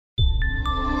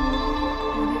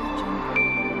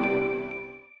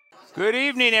Good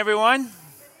evening, everyone.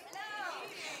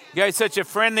 You guys, such a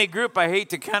friendly group. I hate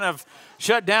to kind of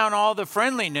shut down all the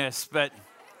friendliness, but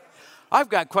I've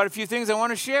got quite a few things I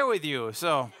want to share with you.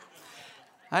 So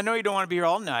I know you don't want to be here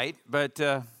all night, but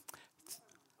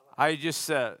it's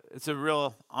a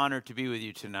real honor to be with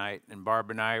you tonight. And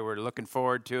Barb and I were looking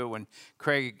forward to it when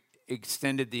Craig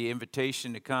extended the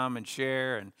invitation to come and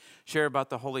share about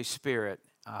the Holy Spirit.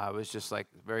 I was just like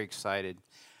very excited.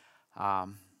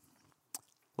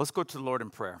 Let's go to the Lord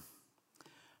in prayer.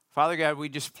 Father God, we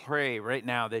just pray right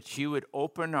now that you would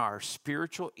open our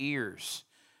spiritual ears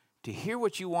to hear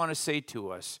what you want to say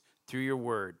to us through your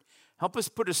word. Help us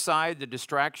put aside the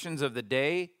distractions of the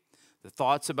day, the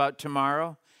thoughts about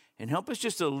tomorrow, and help us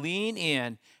just to lean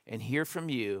in and hear from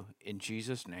you in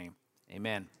Jesus' name.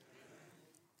 Amen.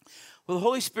 Well, the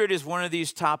Holy Spirit is one of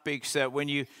these topics that when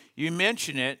you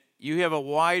mention it, you have a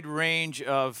wide range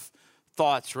of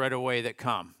thoughts right away that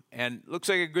come. And looks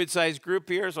like a good-sized group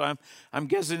here, so I'm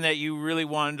guessing that you really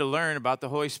wanted to learn about the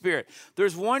Holy Spirit.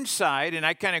 There's one side, and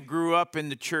I kind of grew up in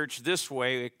the church this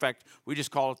way. In fact, we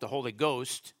just call it the Holy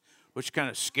Ghost, which kind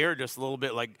of scared us a little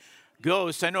bit, like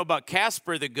ghosts. I know about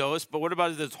Casper the ghost, but what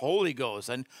about this Holy Ghost?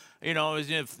 And, you know, it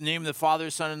was in the name of the Father,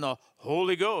 Son, and the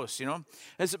Holy Ghost, you know.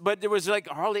 But there was like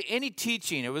hardly any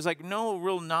teaching. It was like no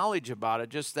real knowledge about it,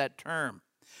 just that term.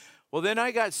 Well, then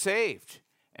I got saved.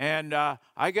 And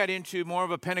I got into more of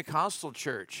a Pentecostal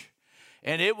church.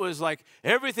 And it was like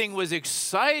everything was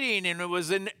exciting, and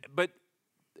but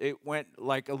it went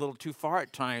like a little too far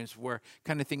at times where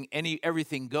kind of thing,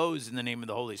 everything goes in the name of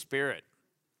the Holy Spirit.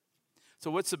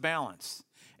 So what's the balance?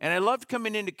 And I loved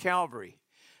coming into Calvary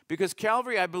because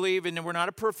Calvary, I believe, and we're not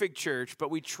a perfect church,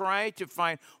 but we try to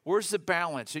find where's the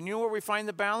balance. And you know where we find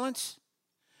the balance?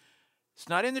 It's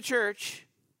not in the church.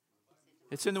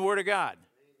 It's in the Word of God.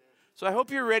 So I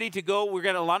hope you're ready to go. We've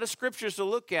got a lot of scriptures to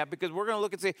look at because we're going to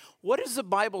look and say, what does the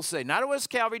Bible say? Not what does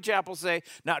Calvary Chapel say,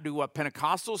 not do what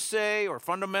Pentecostals say or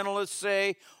fundamentalists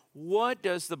say. What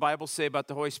does the Bible say about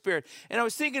the Holy Spirit? And I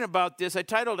was thinking about this. I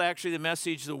titled actually the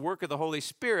message, The Work of the Holy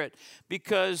Spirit,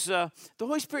 because the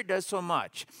Holy Spirit does so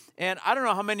much. And I don't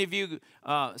know how many of you,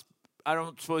 I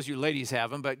don't suppose you ladies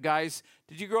have them, but guys,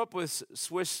 did you grow up with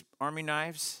Swiss Army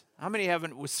knives? How many have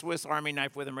a Swiss Army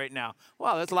knife with them right now?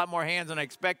 Wow, that's a lot more hands than I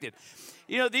expected.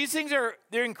 You know, these things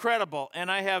they're incredible, and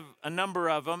I have a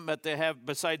number of them, but they have,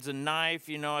 besides a knife,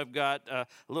 you know, I've got a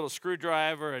little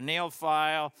screwdriver, a nail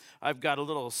file, I've got a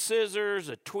little scissors,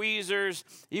 a tweezers,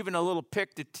 even a little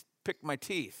pick to pick my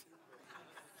teeth.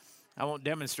 I won't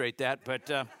demonstrate that,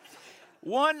 but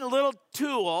one little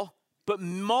tool, but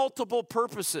multiple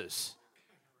purposes.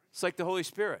 It's like the Holy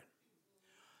Spirit.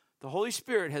 The Holy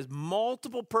Spirit has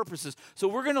multiple purposes. So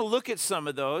we're going to look at some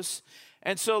of those.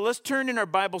 And so let's turn in our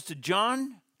Bibles to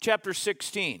John chapter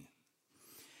 16.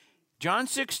 John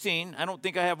 16, I don't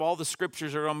think I have all the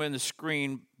scriptures are on the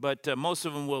screen, but most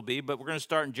of them will be. But we're going to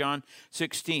start in John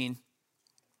 16,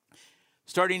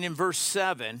 starting in verse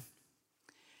 7.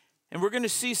 And we're going to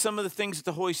see some of the things that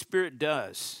the Holy Spirit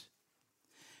does.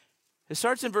 It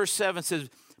starts in verse 7, it says,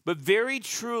 "But very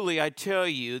truly I tell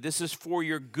you, this is for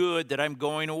your good that I'm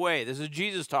going away." This is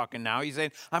Jesus talking now. He's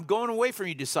saying, I'm going away from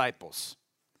you disciples.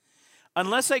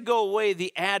 "Unless I go away,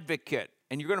 the advocate,"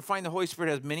 and you're going to find the Holy Spirit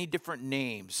has many different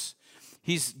names.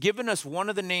 He's given us one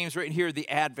of the names right here, the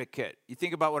advocate. You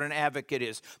think about what an advocate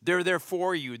is. They're there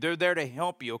for you. They're there to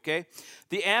help you, okay?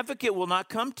 "The advocate will not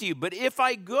come to you, but if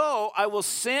I go, I will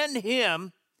send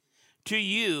him to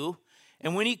you,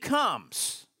 and when he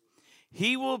comes,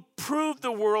 he will prove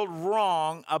the world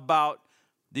wrong about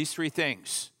these three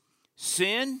things: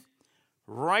 sin,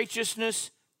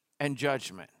 righteousness, and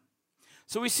judgment."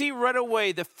 So we see right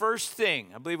away the first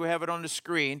thing, I believe we have it on the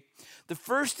screen. The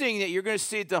first thing that you're going to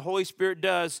see that the Holy Spirit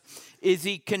does is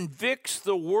he convicts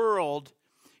the world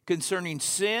concerning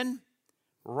sin,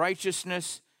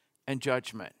 righteousness, and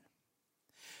judgment.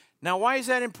 Now, why is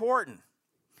that important?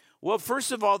 Well,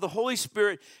 first of all, the Holy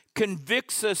Spirit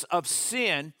convicts us of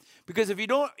sin. Because if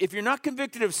you're not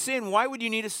convicted of sin, why would you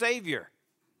need a Savior?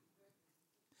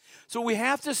 So we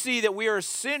have to see that we are a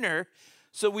sinner,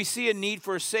 so we see a need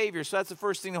for a Savior. So that's the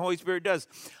first thing the Holy Spirit does.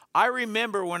 I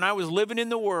remember when I was living in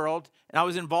the world and I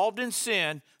was involved in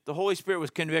sin, the Holy Spirit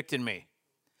was convicting me.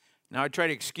 Now I try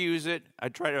to excuse it. I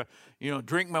try to,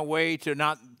 drink my way to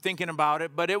not thinking about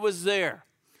it, but it was there.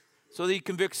 So he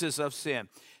convicts us of sin.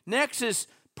 Next is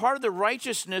part of the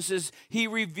righteousness is he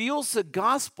reveals the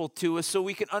gospel to us so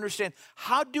we can understand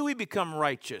how do we become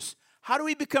righteous? How do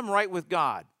we become right with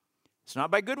God? It's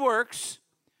not by good works.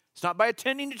 It's not by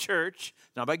attending the church.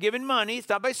 It's not by giving money. It's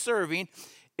not by serving.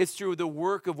 It's through the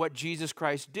work of what Jesus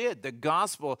Christ did, the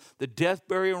gospel, the death,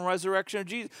 burial, and resurrection of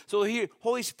Jesus. So the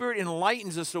Holy Spirit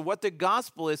enlightens us to what the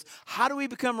gospel is. How do we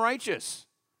become righteous?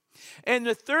 And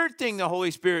the third thing the Holy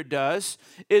Spirit does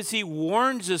is he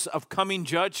warns us of coming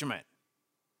judgment.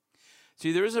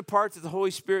 See, there is a part that the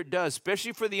Holy Spirit does,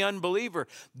 especially for the unbeliever.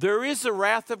 There is the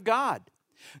wrath of God.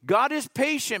 God is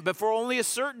patient, but for only a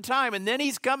certain time, and then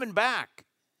he's coming back.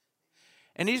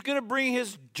 And he's going to bring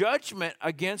his judgment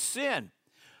against sin.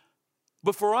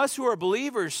 But for us who are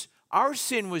believers, our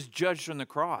sin was judged on the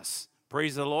cross.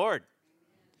 Praise the Lord.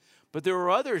 But there are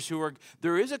others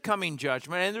there is a coming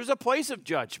judgment, and there's a place of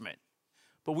judgment.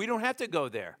 But we don't have to go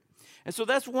there. And so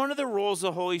that's one of the roles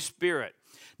of the Holy Spirit.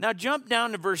 Now jump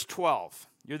down to verse 12.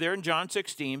 You're there in John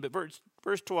 16, but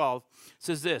verse 12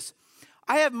 says this.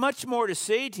 I have much more to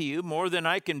say to you, more than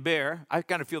I can bear. I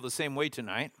kind of feel the same way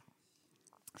tonight.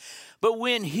 But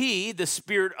when he, the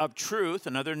Spirit of truth,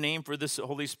 another name for the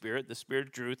Holy Spirit, the Spirit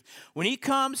of truth, when he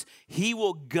comes, he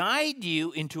will guide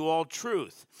you into all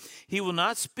truth. He will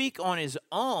not speak on his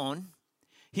own.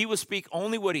 He will speak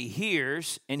only what he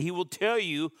hears, and he will tell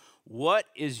you what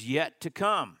is yet to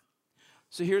come.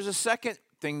 So here's a second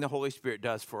thing the Holy Spirit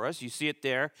does for us. You see it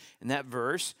there in that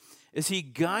verse, is he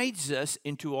guides us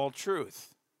into all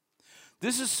truth.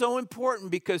 This is so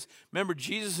important because, remember,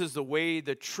 Jesus is the way,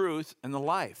 the truth, and the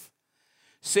life.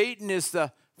 Satan is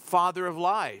the father of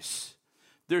lies.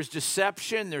 There's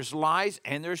deception, there's lies,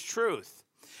 and there's truth.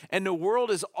 And the world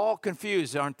is all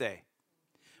confused, aren't they?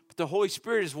 But the Holy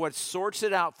Spirit is what sorts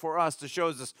it out for us to show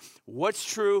us what's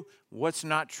true, what's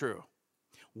not true.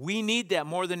 We need that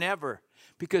more than ever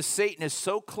because Satan is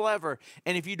so clever.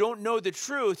 And if you don't know the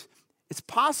truth, it's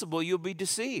possible you'll be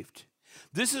deceived.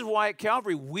 This is why at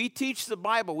Calvary we teach the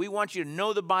Bible. We want you to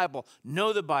know the Bible,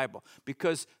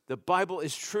 because the Bible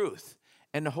is truth.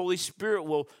 And the Holy Spirit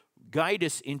will guide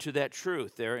us into that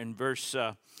truth. There in verse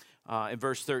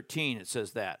 13 it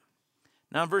says that.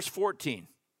 Now in verse 14,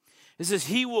 it says,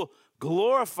 he will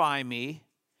glorify me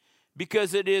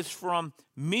because it is from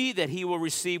me that he will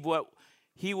receive what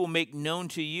he will make known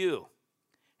to you.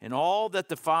 And all that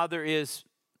the Father is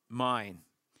mine.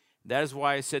 That is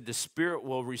why I said the Spirit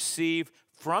will receive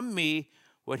from me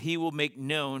what he will make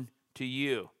known to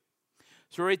you.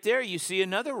 So right there you see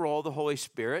another role of the Holy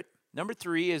Spirit. Number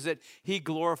 3 is that he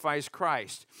glorifies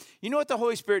Christ. You know what the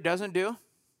Holy Spirit doesn't do?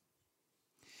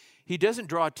 He doesn't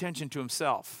draw attention to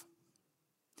himself.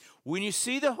 When you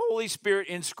see the Holy Spirit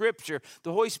in Scripture,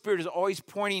 the Holy Spirit is always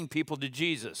pointing people to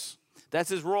Jesus. That's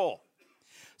his role.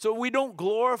 So we don't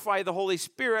glorify the Holy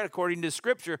Spirit according to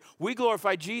Scripture. We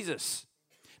glorify Jesus.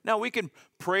 Now, we can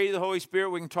pray to the Holy Spirit.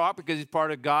 We can talk because he's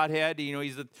part of Godhead. You know,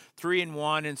 he's the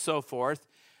 3-in-1 and so forth.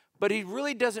 But he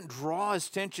really doesn't draw his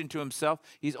attention to himself.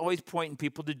 He's always pointing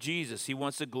people to Jesus. He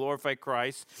wants to glorify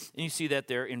Christ. And you see that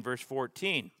there in verse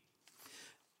 14.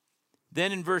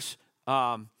 Then in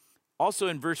also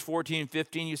in verse 14 and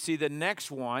 15, you see the next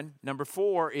one. Number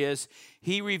 4 is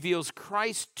he reveals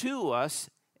Christ to us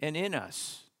and in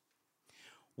us.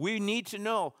 We need to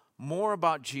know more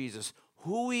about Jesus,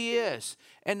 who he is.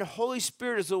 And the Holy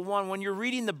Spirit is the one, when you're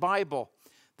reading the Bible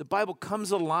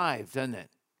comes alive, doesn't it?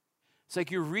 It's like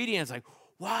you're reading, it's like,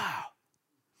 wow.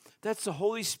 That's the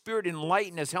Holy Spirit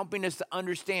enlightening us, helping us to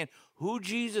understand who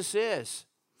Jesus is.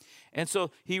 And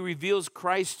so he reveals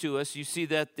Christ to us. You see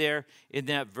that there in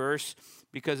that verse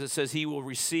because it says he will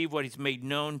receive what he's made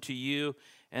known to you.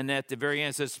 And at the very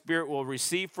end it says, Spirit will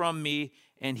receive from me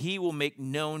and he will make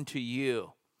known to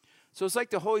you. So it's like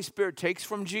the Holy Spirit takes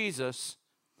from Jesus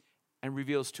and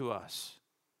reveals to us.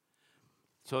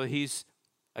 So he's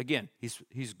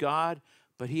God,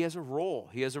 but he has a role.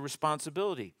 He has a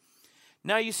responsibility.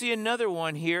 Now you see another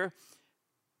one here.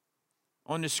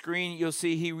 On the screen, you'll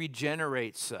see he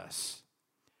regenerates us.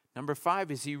 Number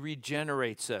 5 is he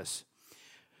regenerates us.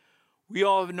 We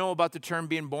all know about the term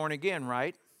being born again,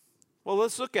 right? Well,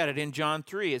 let's look at it in John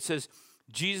 3. It says,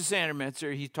 Jesus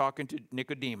answered, he's talking to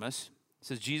Nicodemus. It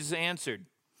says, Jesus answered,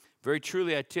 very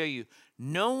truly I tell you,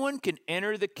 no one can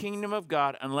enter the kingdom of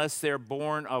God unless they're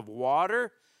born of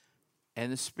water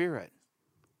and the Spirit.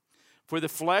 For the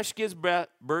flesh gives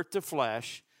birth to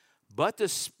flesh, but the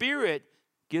Spirit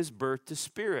gives birth to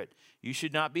spirit. You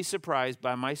should not be surprised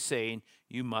by my saying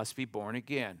you must be born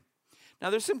again. Now,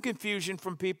 there's some confusion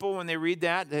from people when they read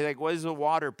that. They're like, what is the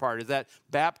water part? Is that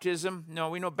baptism? No,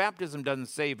 we know baptism doesn't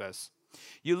save us.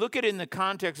 You look at it in the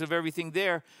context of everything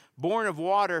there, born of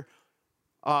water.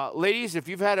 Ladies, if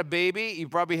you've had a baby,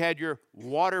 you've probably had your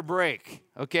water break,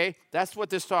 okay? That's what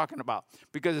this is talking about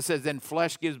because it says then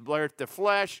flesh gives birth to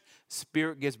flesh,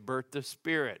 spirit gives birth to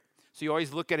spirit. So you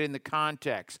always look at it in the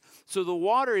context. So the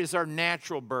water is our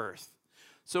natural birth.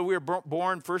 So we are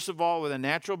born, first of all, with a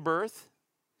natural birth.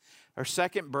 Our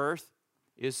second birth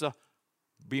is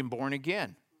being born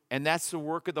again. And that's the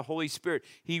work of the Holy Spirit.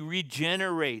 He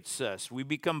regenerates us. We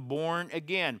become born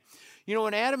again. You know,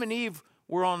 when Adam and Eve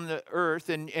were on the earth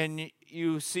and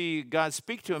you see God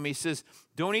speak to him, he says,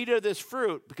 don't eat of this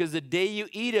fruit because the day you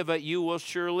eat of it, you will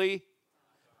surely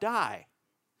die.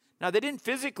 Now, they didn't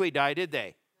physically die, did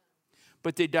they?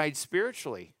 But they died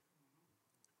spiritually.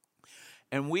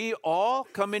 And we all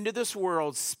come into this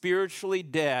world spiritually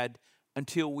dead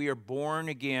until we are born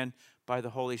again by the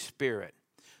Holy Spirit.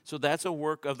 So that's a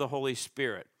work of the Holy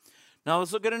Spirit. Now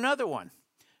let's look at another one.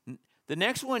 The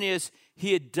next one is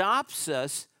he adopts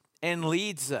us and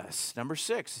leads us. Number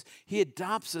 6, he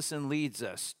adopts us and leads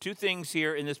us. 2 things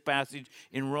here in this passage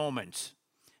in Romans.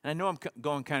 And I know I'm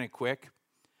going kind of quick,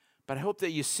 but I hope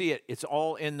that you see it. It's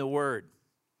all in the Word.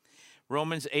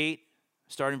 Romans 8,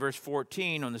 starting verse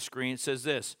 14 on the screen, it says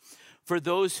this. For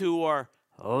those who are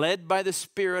led by the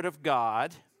Spirit of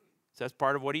God, so that's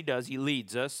part of what he does, he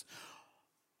leads us,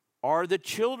 are the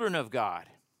children of God.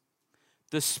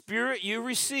 The Spirit you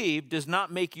receive does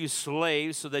not make you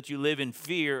slaves so that you live in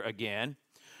fear again.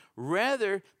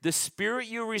 Rather, the Spirit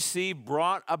you receive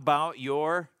brought about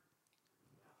your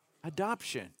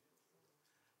adoption.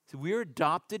 So we are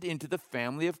adopted into the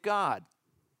family of God.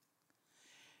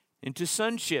 Into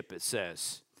sonship, it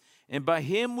says. And by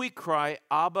him we cry,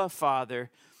 Abba, Father.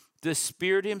 The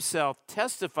Spirit himself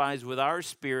testifies with our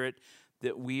spirit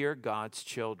that we are God's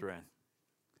children.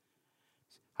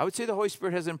 I would say the Holy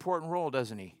Spirit has an important role,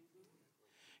 doesn't he?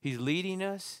 He's leading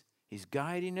us. He's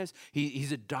guiding us.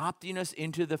 He's adopting us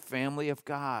into the family of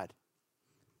God.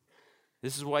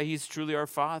 This is why he's truly our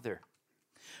Father.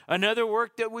 Another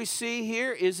work that we see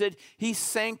here is that he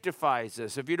sanctifies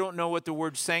us. If you don't know what the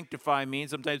word sanctify means,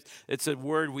 sometimes it's a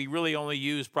word we really only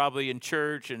use probably in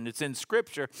church and it's in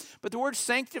Scripture. But the word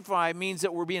sanctify means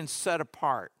that we're being set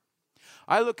apart.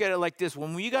 I look at it like this.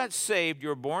 When we got saved, you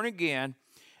were born again,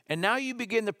 and now you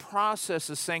begin the process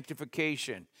of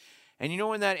sanctification. And you know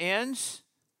when that ends?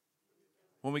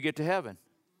 When we get to heaven.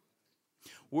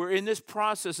 We're in this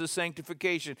process of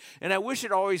sanctification. And I wish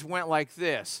it always went like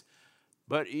this.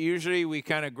 But usually we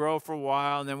kind of grow for a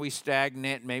while and then we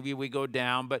stagnate. Maybe we go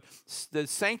down. But the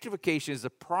sanctification is the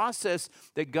process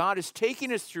that God is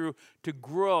taking us through to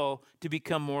grow to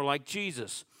become more like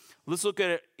Jesus. Let's look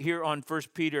at it here on 1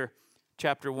 Peter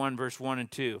chapter 1, verse 1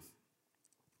 and 2.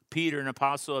 Peter, an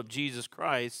apostle of Jesus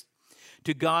Christ,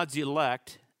 to God's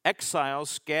elect, exiles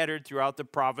scattered throughout the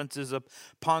provinces of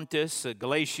Pontus,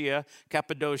 Galatia,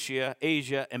 Cappadocia,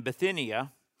 Asia, and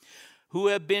Bithynia, who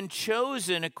have been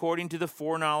chosen according to the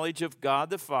foreknowledge of God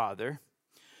the Father,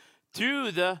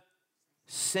 through the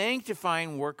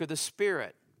sanctifying work of the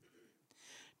Spirit,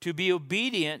 to be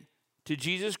obedient to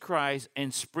Jesus Christ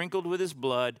and sprinkled with his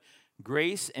blood,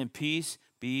 grace and peace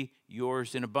be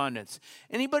yours in abundance.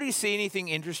 Anybody see anything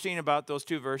interesting about those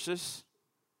 2 verses?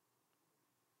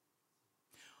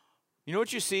 You know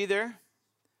what you see there?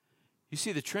 You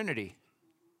see the Trinity.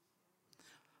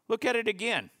 Look at it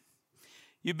again.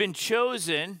 You've been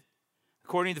chosen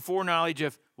according to the foreknowledge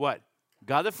of what?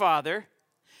 God the Father,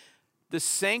 the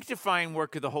sanctifying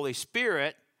work of the Holy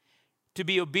Spirit, to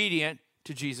be obedient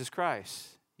to Jesus Christ.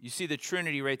 You see the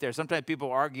Trinity right there. Sometimes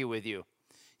people argue with you.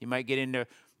 You might get into,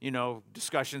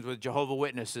 discussions with Jehovah's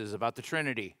Witnesses about the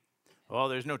Trinity. Well,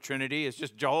 there's no Trinity. It's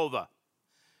just Jehovah.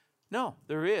 No,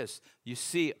 there is. You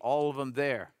see all of them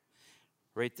there,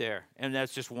 right there. And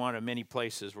that's just one of many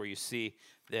places where you see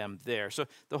them there. So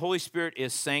the Holy Spirit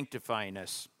is sanctifying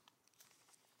us.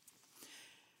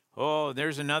 Oh,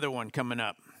 there's another one coming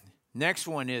up. Next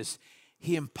one is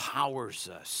he empowers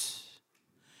us.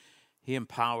 He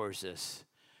empowers us.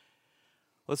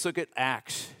 Let's look at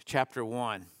Acts chapter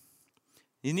 1.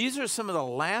 And these are some of the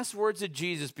last words of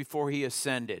Jesus before he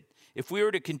ascended. If we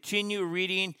were to continue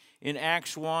reading in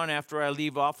Acts 1 after I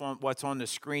leave off on what's on the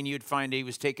screen, you'd find he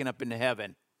was taken up into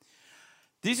heaven.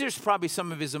 These are probably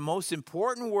some of his most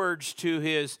important words to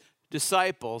his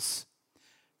disciples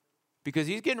because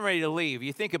he's getting ready to leave.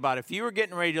 You think about it. If you were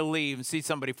getting ready to leave and see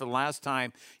somebody for the last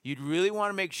time, you'd really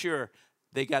want to make sure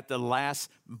they got the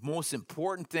last most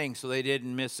important thing so they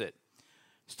didn't miss it.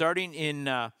 Starting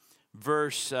in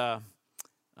verse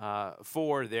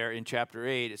 4 there in chapter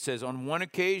 8, it says, on one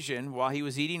occasion, while he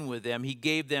was eating with them, he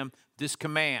gave them this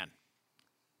command.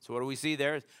 So what do we see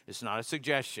there? It's not a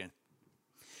suggestion.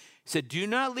 He said, do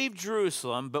not leave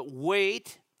Jerusalem, but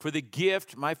wait for the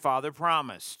gift my Father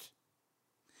promised,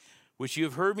 which you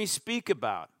have heard me speak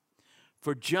about.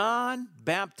 For John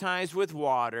baptized with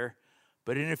water,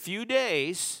 but in a few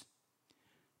days,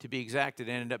 To be exact, it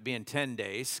ended up being 10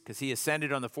 days because he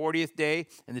ascended on the 40th day,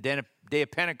 and the day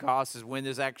of Pentecost is when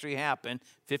this actually happened,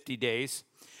 50 days.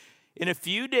 In a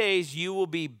few days, you will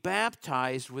be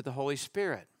baptized with the Holy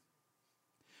Spirit.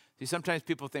 See, sometimes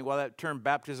people think, well, that term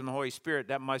baptism of the Holy Spirit,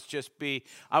 that must just be,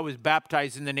 I was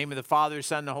baptized in the name of the Father,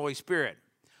 Son, and the Holy Spirit.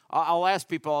 I'll ask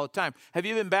people all the time, have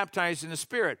you been baptized in the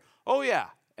Spirit? Oh, yeah.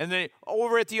 And then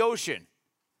over at the ocean.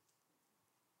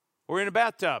 Or in a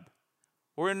bathtub.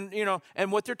 Or in,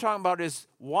 and what they're talking about is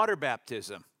water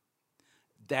baptism.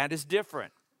 That is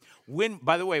different.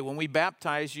 By the way, when we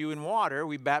baptize you in water,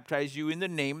 we baptize you in the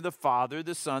name of the Father,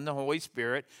 the Son, the Holy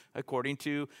Spirit, according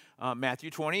to Matthew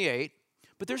 28.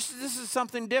 But this is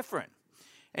something different.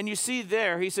 And you see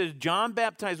there, he says, John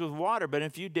baptized with water, but in a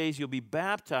few days you'll be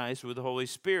baptized with the Holy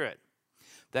Spirit.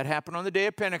 That happened on the day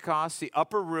of Pentecost, the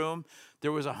upper room.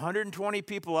 There was 120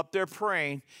 people up there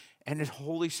praying, and the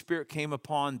Holy Spirit came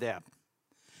upon them.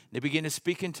 They began to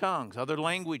speak in tongues, other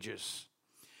languages.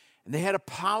 And they had a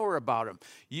power about them.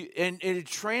 And it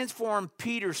transformed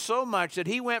Peter so much that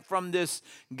he went from this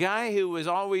guy who was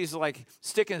always like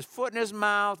sticking his foot in his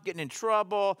mouth, getting in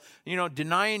trouble,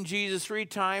 denying Jesus 3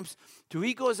 times, to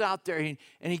he goes out there and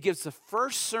he gives the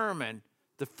first sermon,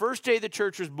 the first day the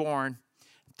church was born,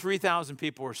 3,000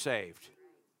 people were saved.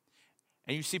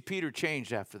 And you see Peter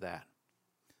changed after that.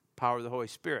 Power of the Holy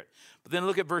Spirit. But then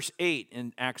look at verse 8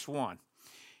 in Acts 1.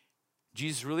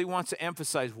 Jesus really wants to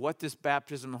emphasize what this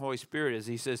baptism of the Holy Spirit is.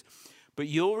 He says, but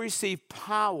you'll receive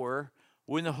power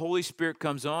when the Holy Spirit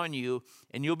comes on you,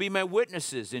 and you'll be my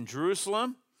witnesses in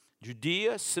Jerusalem,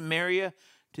 Judea, Samaria,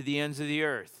 to the ends of the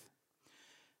earth.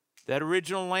 That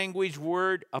original language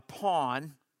word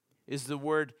upon is the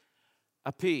word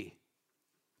epi,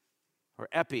 or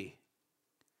epi.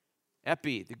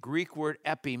 Epi, the Greek word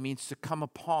epi means to come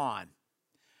upon.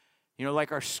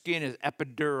 Like our skin is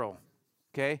epidural.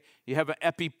 Okay, you have an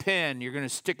EpiPen, you're going to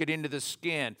stick it into the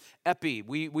skin. Epi,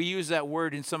 we use that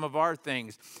word in some of our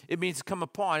things. It means to come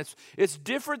upon. It's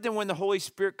different than when the Holy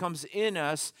Spirit comes in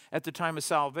us at the time of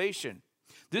salvation.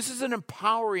 This is an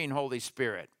empowering Holy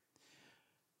Spirit.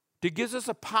 It gives us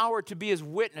a power to be His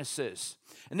witnesses.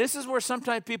 And this is where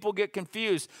sometimes people get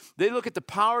confused. They look at the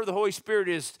power of the Holy Spirit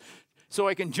is so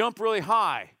I can jump really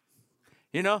high,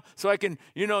 so I can,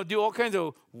 do all kinds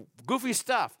of goofy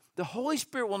stuff. The Holy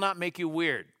Spirit will not make you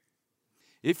weird.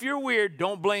 If you're weird,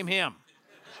 don't blame Him.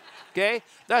 Okay?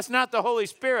 That's not the Holy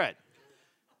Spirit.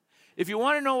 If you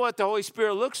want to know what the Holy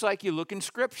Spirit looks like, you look in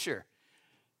Scripture.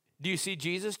 Do you see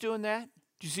Jesus doing that?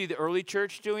 Do you see the early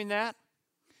church doing that?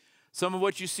 Some of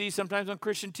what you see sometimes on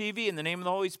Christian TV in the name of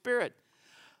the Holy Spirit.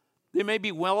 They may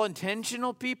be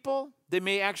well-intentional people. They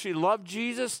may actually love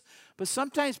Jesus. But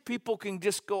sometimes people can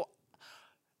just go,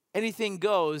 anything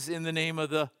goes in the name of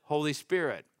the Holy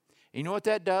Spirit. And you know what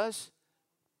that does?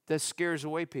 That scares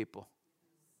away people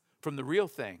from the real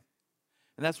thing.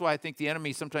 And that's why I think the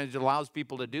enemy sometimes allows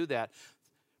people to do that,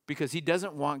 because he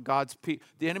doesn't want the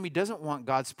enemy doesn't want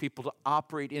God's people to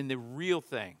operate in the real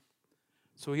thing.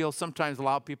 So he'll sometimes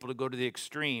allow people to go to the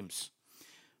extremes.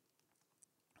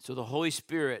 So the Holy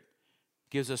Spirit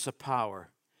gives us a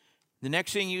power. The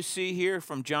next thing you see here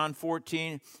from John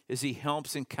 14 is He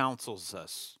helps and counsels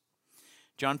us.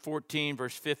 John 14,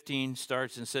 verse 15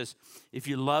 starts and says, if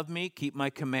you love me, keep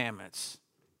my commandments.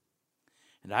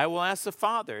 And I will ask the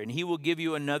Father, and He will give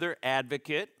you another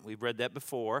advocate, we've read that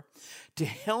before, to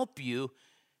help you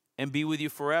and be with you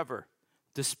forever,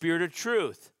 the Spirit of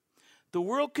truth. The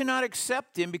world cannot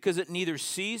accept Him because it neither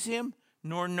sees Him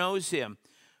nor knows Him.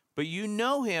 But you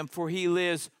know Him, for He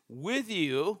lives with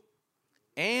you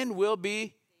and will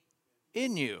be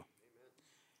in you.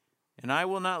 And I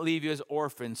will not leave you as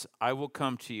orphans. I will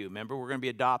come to you. Remember, we're going to be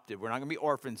adopted. We're not going to be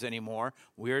orphans anymore.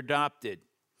 We're adopted.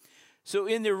 So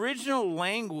in the original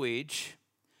language,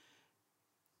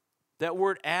 that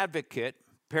word advocate,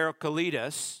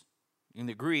 parakletos, in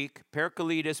the Greek,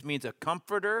 parakletos means a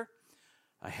comforter,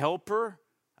 a helper,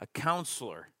 a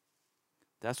counselor.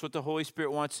 That's what the Holy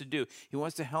Spirit wants to do. He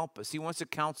wants to help us. He wants to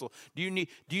counsel. Do you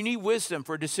need wisdom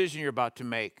for a decision you're about to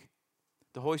make?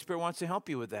 The Holy Spirit wants to help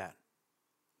you with that.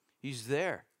 He's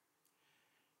there.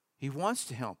 He wants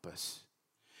to help us.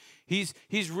 He's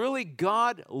really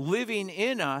God living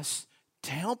in us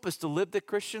to help us to live the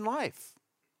Christian life.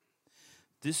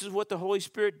 This is what the Holy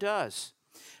Spirit does.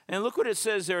 And look what it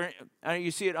says there. You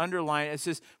see it underlined. It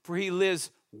says, for He lives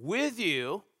with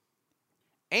you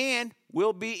and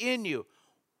will be in you.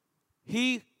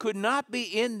 He could not be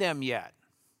in them yet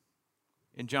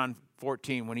in John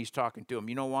 14 when He's talking to them.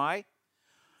 You know why?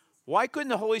 Why couldn't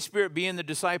the Holy Spirit be in the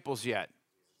disciples yet?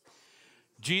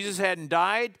 Jesus hadn't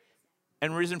died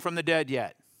and risen from the dead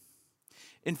yet.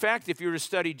 In fact, if you were to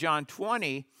study John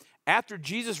 20, after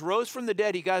Jesus rose from the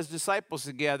dead, he got his disciples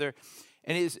together,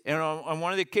 and on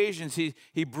one of the occasions,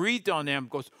 he breathed on them,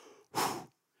 goes, whew,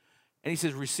 and he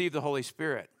says, receive the Holy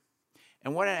Spirit.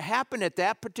 And what had happened at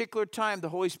that particular time, the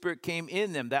Holy Spirit came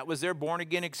in them. That was their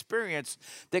born-again experience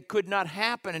that could not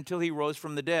happen until he rose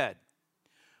from the dead.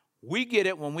 We get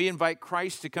it when we invite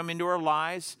Christ to come into our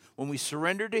lives. When we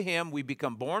surrender to him, we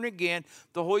become born again.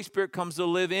 The Holy Spirit comes to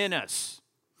live in us.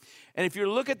 And if you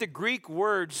look at the Greek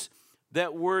words,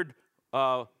 that word,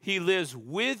 he lives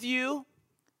with you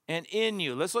and in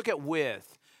you. Let's look at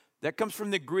with. That comes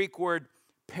from the Greek word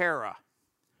para.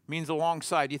 Means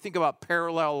alongside. You think about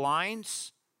parallel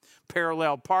lines,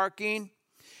 parallel parking.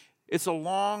 It's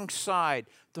alongside.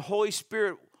 The Holy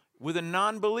Spirit with a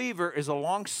non-believer is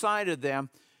alongside of them.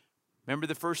 Remember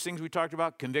the first things we talked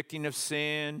about? Convicting of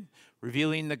sin,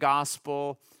 revealing the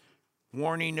gospel,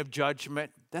 warning of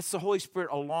judgment. That's the Holy Spirit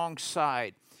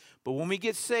alongside. But when we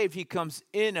get saved, he comes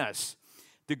in us.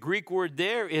 The Greek word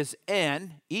there is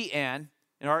en, E-N,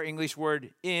 and our English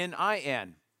word in,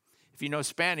 I-N. If you know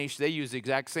Spanish, they use the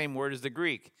exact same word as the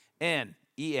Greek, en,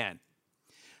 E-N.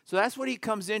 So that's what he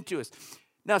comes into us.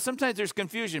 Now, sometimes there's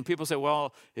confusion. People say,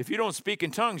 well, if you don't speak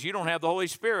in tongues, you don't have the Holy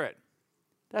Spirit.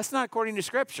 That's not according to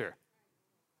Scripture.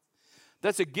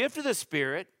 That's a gift of the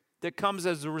Spirit that comes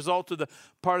as a result of the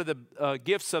part of the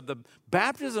gifts of the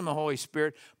baptism of the Holy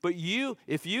Spirit. But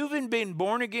if you've been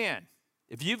born again,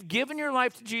 if you've given your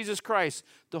life to Jesus Christ,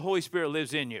 the Holy Spirit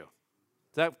lives in you.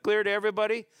 Is that clear to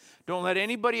everybody? Don't let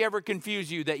anybody ever confuse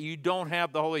you that you don't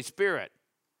have the Holy Spirit.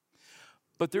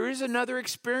 But there is another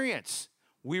experience.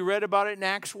 We read about it in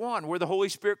Acts 1, where the Holy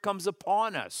Spirit comes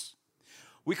upon us.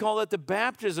 We call it the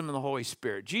baptism of the Holy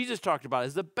Spirit. Jesus talked about it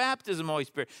as the baptism of the Holy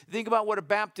Spirit. Think about what a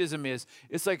baptism is.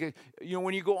 It's like,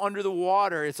 when you go under the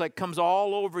water, it's like comes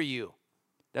all over you.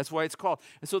 That's why it's called.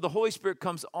 And so the Holy Spirit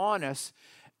comes on us.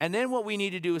 And then what we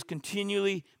need to do is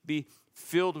continually be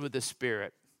filled with the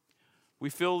Spirit. We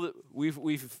fill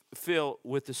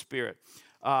with the Spirit.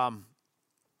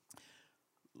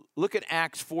 Look at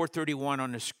Acts 4:31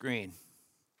 on the screen.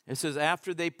 It says,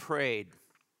 after they prayed.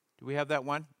 Do we have that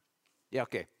one? Yeah,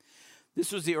 okay.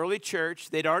 This was the early church.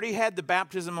 They'd already had the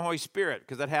baptism of the Holy Spirit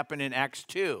because that happened in Acts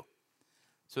 2.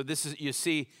 So you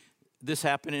see this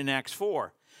happened in Acts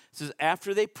 4. It says,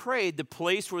 after they prayed, the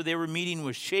place where they were meeting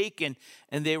was shaken,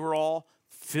 and they were all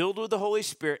filled with the Holy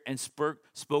Spirit and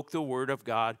spoke the word of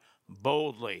God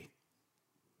boldly.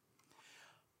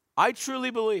 I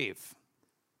truly believe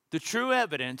the true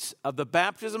evidence of the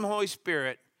baptism of the Holy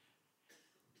Spirit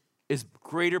is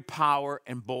greater power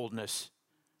and boldness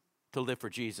to live for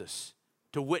Jesus,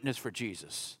 to witness for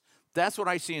Jesus. That's what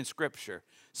I see in Scripture,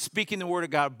 speaking the word of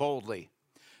God boldly.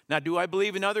 Now, do I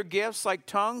believe in other gifts like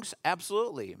tongues?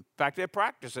 Absolutely. In fact, I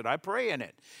practice it. I pray in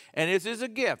it. And it is a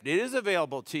gift. It is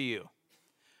available to you.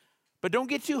 But don't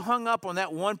get too hung up on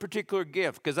that one particular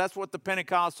gift, because that's what the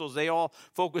Pentecostals, they all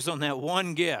focus on that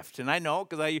one gift. And I know,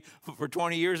 because for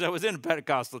 20 years I was in a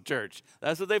Pentecostal church.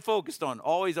 That's what they focused on,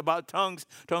 always about tongues,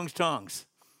 tongues, tongues.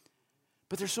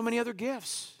 But there's so many other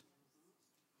gifts.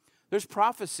 There's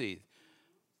prophecy.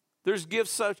 There's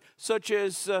gifts such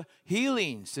as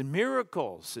healings and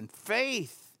miracles and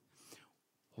faith.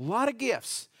 A lot of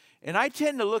gifts. And I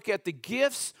tend to look at the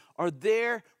gifts are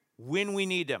there when we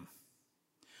need them.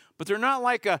 But they're not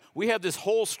like we have this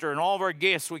holster and all of our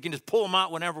gifts, we can just pull them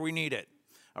out whenever we need it.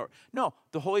 No,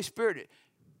 the Holy Spirit,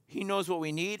 he knows what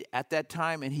we need at that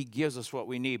time, and he gives us what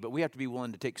we need. But we have to be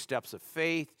willing to take steps of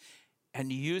faith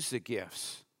and use the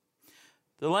gifts.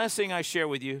 The last thing I share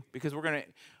with you, because we're going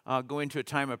to go into a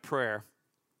time of prayer,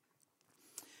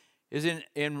 is in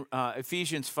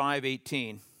Ephesians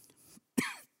 5:18.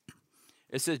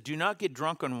 It says, do not get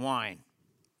drunk on wine,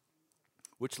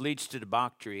 which leads to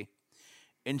debauchery.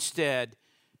 Instead,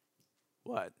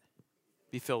 what?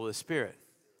 Be filled with the Spirit.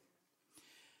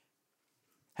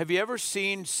 Have you ever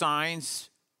seen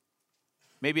signs,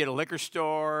 maybe at a liquor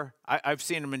store? I've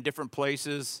seen them in different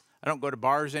places. I don't go to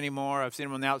bars anymore. I've seen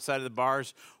them on the outside of the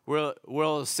bars.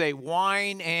 We'll say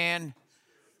wine and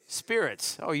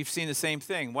spirits. Oh, you've seen the same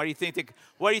thing. Why do you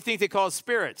think they call it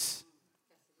spirits?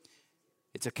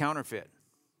 It's a counterfeit.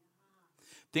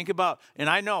 Think about, and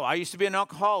I know, I used to be an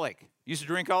alcoholic. Used to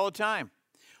drink all the time.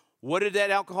 What did that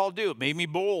alcohol do? It made me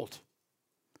bold.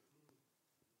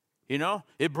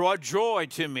 It brought joy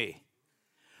to me.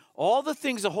 All the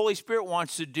things the Holy Spirit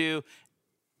wants to do,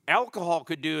 alcohol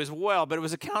could do as well, but it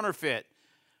was a counterfeit.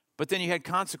 But then you had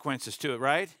consequences to it,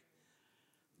 right?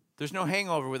 There's no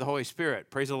hangover with the Holy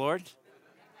Spirit. Praise the Lord.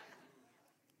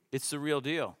 It's the real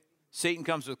deal. Satan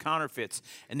comes with counterfeits.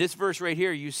 And this verse right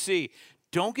here, you see,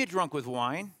 don't get drunk with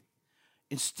wine.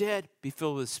 Instead, be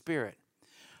filled with the Spirit.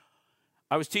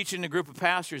 I was teaching a group of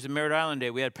pastors in Merritt Island Day.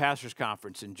 We had a pastors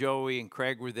conference, and Joey and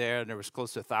Craig were there, and there was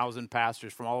close to 1,000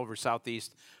 pastors from all over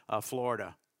Southeast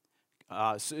Florida.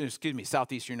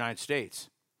 Southeastern United States.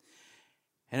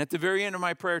 And at the very end of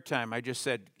my prayer time, I just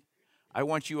said, I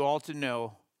want you all to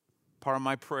know, part of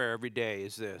my prayer every day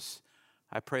is this.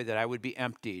 I pray that I would be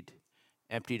emptied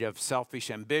of selfish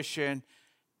ambition,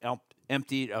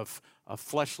 emptied of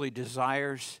fleshly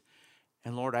desires.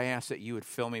 And Lord, I ask that you would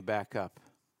fill me back up.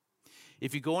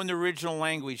 If you go in the original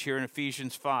language here in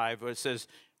Ephesians 5, where it says,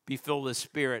 be filled with the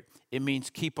Spirit, it means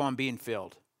keep on being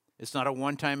filled. It's not a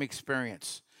one-time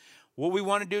experience. What we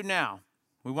want to do now,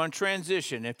 we want to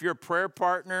transition. If you're a prayer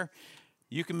partner,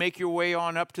 you can make your way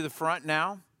on up to the front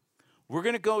now. We're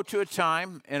going to go to a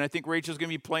time, and I think Rachel's going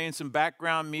to be playing some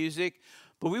background music,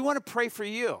 but we want to pray for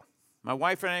you. My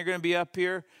wife and I are going to be up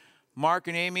here. Mark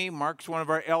and Amy, Mark's one of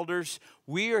our elders.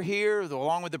 We are here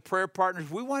along with the prayer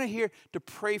partners. We want to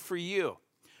pray for you.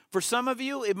 For some of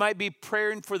you, it might be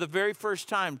praying for the very first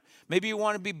time. Maybe you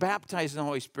want to be baptized in the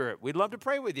Holy Spirit. We'd love to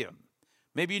pray with you.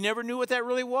 Maybe you never knew what that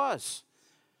really was.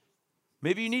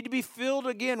 Maybe you need to be filled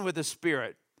again with the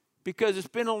Spirit because it's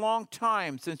been a long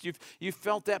time since you've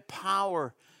felt that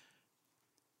power.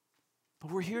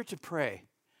 But we're here to pray.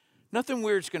 Nothing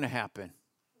weird's going to happen.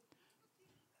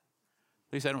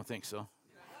 At least I don't think so.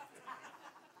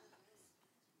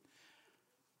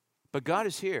 But God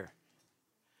is here.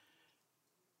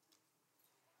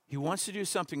 He wants to do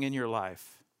something in your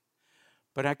life.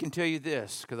 But I can tell you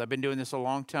this, because I've been doing this a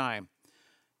long time.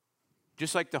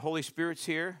 Just like the Holy Spirit's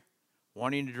here,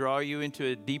 wanting to draw you into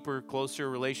a deeper, closer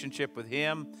relationship with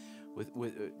Him,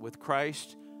 with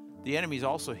Christ, the enemy's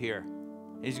also here.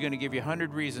 He's going to give you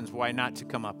 100 reasons why not to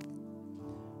come up.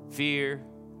 Fear.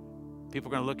 People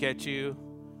are going to look at you.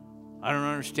 I don't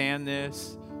understand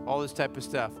this. All this type of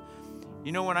stuff.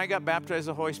 You know, when I got baptized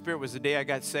in the Holy Spirit was the day I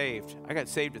got saved. I got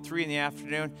saved at 3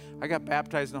 p.m. I got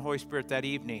baptized in the Holy Spirit that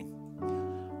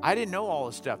evening. I didn't know all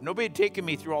this stuff. Nobody had taken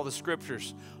me through all the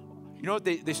scriptures. You know what?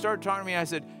 They started talking to me. I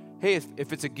said, hey,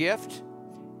 if it's a gift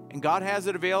and God has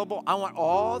it available, I want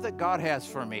all that God has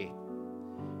for me.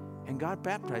 And God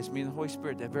baptized me in the Holy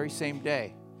Spirit that very same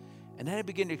day. And then I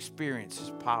began to experience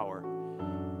His power.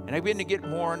 And I began to get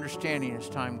more understanding as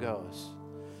time goes.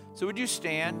 So would you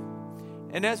stand?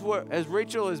 And as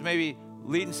Rachel is maybe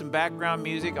leading some background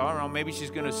music, I don't know, maybe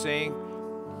she's going to sing,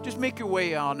 just make your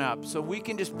way on up so we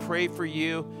can just pray for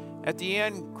you. At the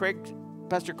end,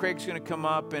 Pastor Craig's going to come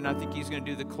up, and I think he's going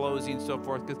to do the closing and so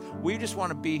forth, because we just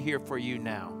want to be here for you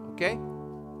now, okay?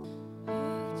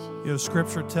 You know,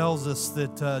 Scripture tells us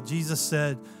that Jesus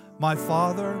said, my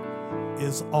Father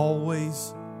is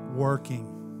always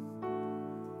working.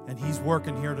 And He's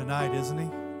working here tonight, isn't He?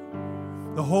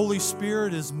 The Holy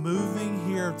Spirit is moving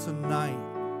here tonight.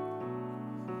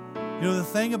 You know, the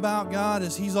thing about God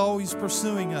is He's always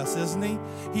pursuing us, isn't He?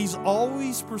 He's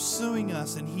always pursuing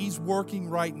us, and He's working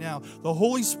right now. The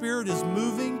Holy Spirit is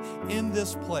moving in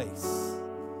this place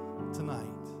tonight.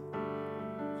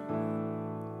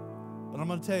 But I'm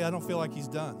going to tell you, I don't feel like He's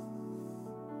done.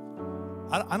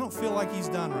 I don't feel like He's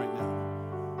done right now.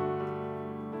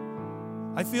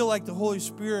 I feel like the Holy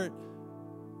Spirit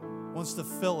wants to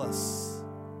fill us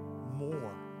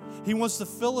more. He wants to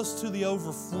fill us to the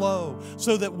overflow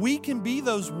so that we can be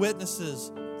those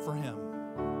witnesses for Him.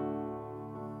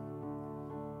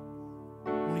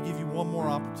 I want to give you one more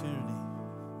opportunity.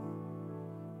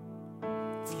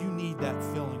 If you need that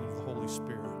filling of the Holy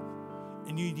Spirit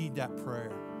and you need that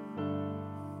prayer,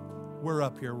 we're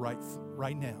up here right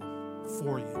now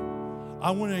for you. I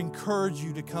want to encourage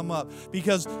you to come up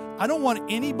because I don't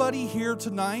want anybody here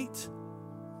tonight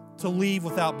to leave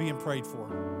without being prayed for.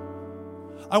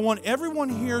 I want everyone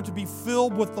here to be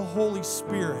filled with the Holy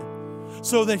Spirit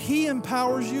so that He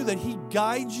empowers you, that He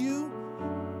guides you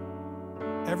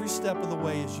every step of the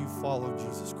way as you follow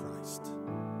Jesus Christ.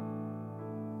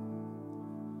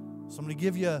 So I'm going to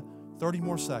give you 30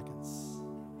 more seconds.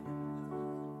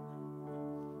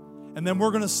 And then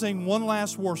we're going to sing one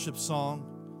last worship song.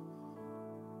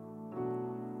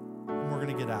 And we're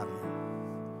going to get out of here.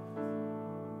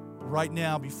 Right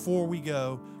now, before we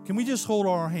go, can we just hold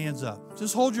our hands up?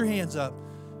 Just hold your hands up.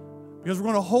 Because we're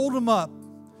going to hold them up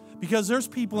because there's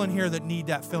people in here that need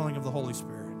that filling of the Holy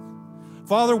Spirit.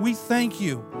 Father, we thank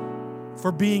You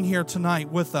for being here tonight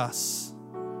with us.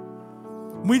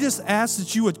 We just ask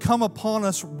that You would come upon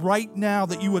us right now,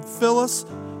 that You would fill us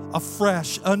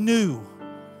afresh, anew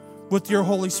with Your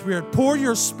Holy Spirit. Pour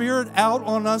Your Spirit out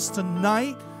on us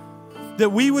tonight,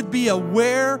 that we would be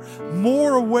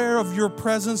more aware of Your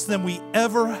presence than we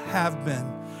ever have been.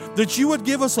 That You would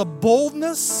give us a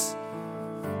boldness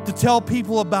to tell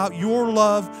people about your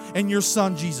love and your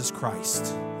Son, Jesus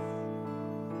Christ.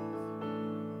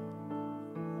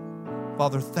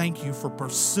 Father, thank you for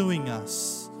pursuing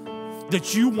us,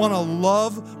 that you want a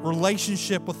love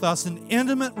relationship with us, an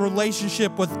intimate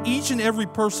relationship with each and every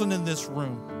person in this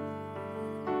room.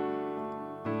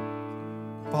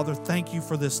 Father, thank you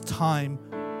for this time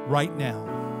right now.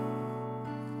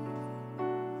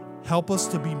 Help us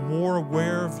to be more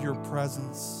aware of your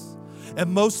presence.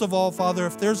 And most of all, Father,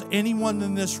 if there's anyone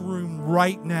in this room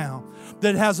right now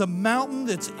that has a mountain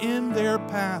that's in their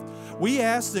path, we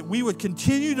ask that we would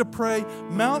continue to pray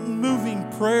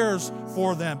mountain-moving prayers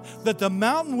for them, that the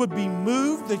mountain would be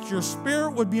moved, that your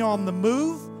Spirit would be on the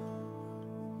move,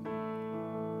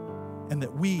 and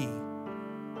that we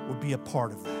would be a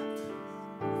part of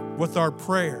that with our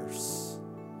prayers.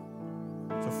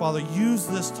 So, Father, use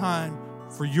this time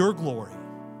for your glory.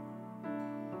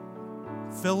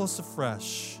 Fill us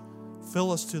afresh.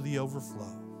 Fill us to the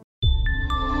overflow.